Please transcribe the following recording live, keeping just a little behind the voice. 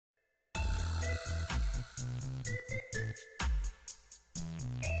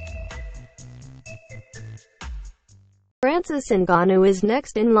Francis Ngannou is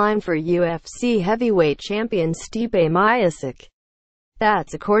next in line for UFC heavyweight champion Stipe Miocic.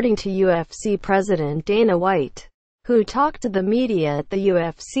 That's according to UFC President Dana White, who talked to the media at the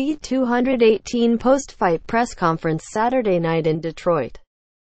UFC 218 post-fight press conference Saturday night in Detroit.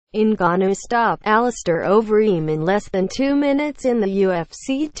 Ngannou stopped Alistair Overeem in less than 2 minutes in the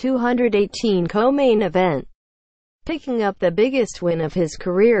UFC 218 co-main event, picking up the biggest win of his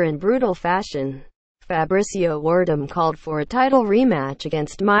career in brutal fashion. Fabricio Werdum called for a title rematch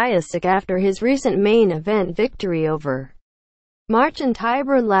against Miocic after his recent main event victory over Marcin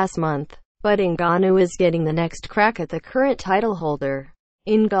Tybura last month, but Ngannou is getting the next crack at the current title holder.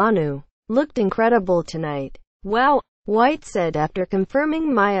 Ngannou looked incredible tonight. Wow, White said after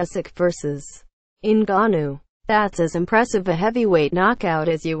confirming Miocic versus Ngannou. That's as impressive a heavyweight knockout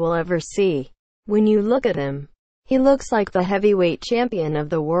as you will ever see. When you look at him, he looks like the heavyweight champion of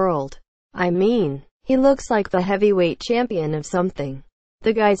the world. I mean, he looks like the heavyweight champion of something.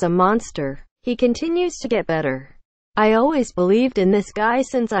 The guy's a monster. He continues to get better. I always believed in this guy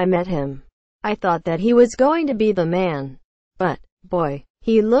since I met him. I thought that he was going to be the man. But, boy,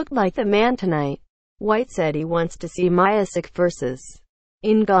 he looked like the man tonight. White said he wants to see Miocic versus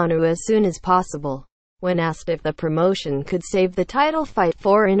Ngannou as soon as possible. When asked if the promotion could save the title fight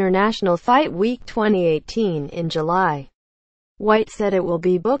for International Fight Week 2018 in July, White said it will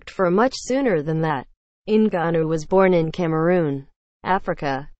be booked for much sooner than that. Ngannou was born in Cameroon,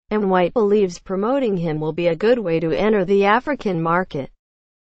 Africa, and White believes promoting him will be a good way to enter the African market.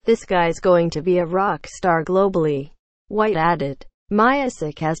 This guy's going to be a rock star globally, White added.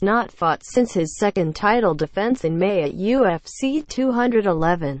 Miocic has not fought since his second title defense in May at UFC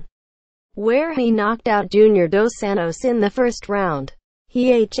 211, where he knocked out Junior Dos Santos in the first round. He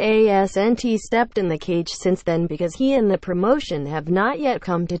hasn't stepped in the cage since then because he and the promotion have not yet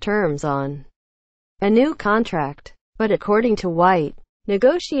come to terms on a new contract. But according to White,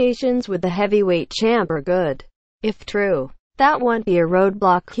 negotiations with the heavyweight champ are good. If true, that won't be a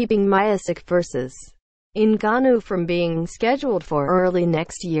roadblock keeping Miocic versus Ngannou from being scheduled for early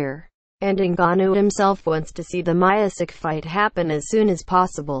next year. And Ngannou himself wants to see the Miocic fight happen as soon as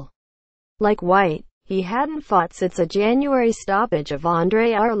possible. Like White, he hadn't fought since a January stoppage of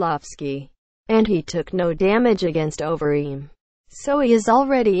Andrei Arlovski, and he took no damage against Overeem. So he is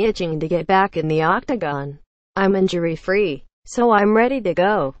already itching to get back in the octagon. I'm injury-free, so I'm ready to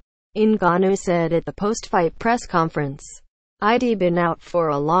go, Ngannou said at the post-fight press conference. I'd been out for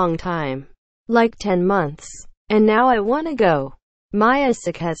a long time, like 10 months, and now I want to go.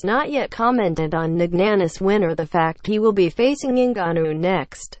 Miocic has not yet commented on Ngannou's win or the fact he will be facing Ngannou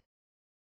next.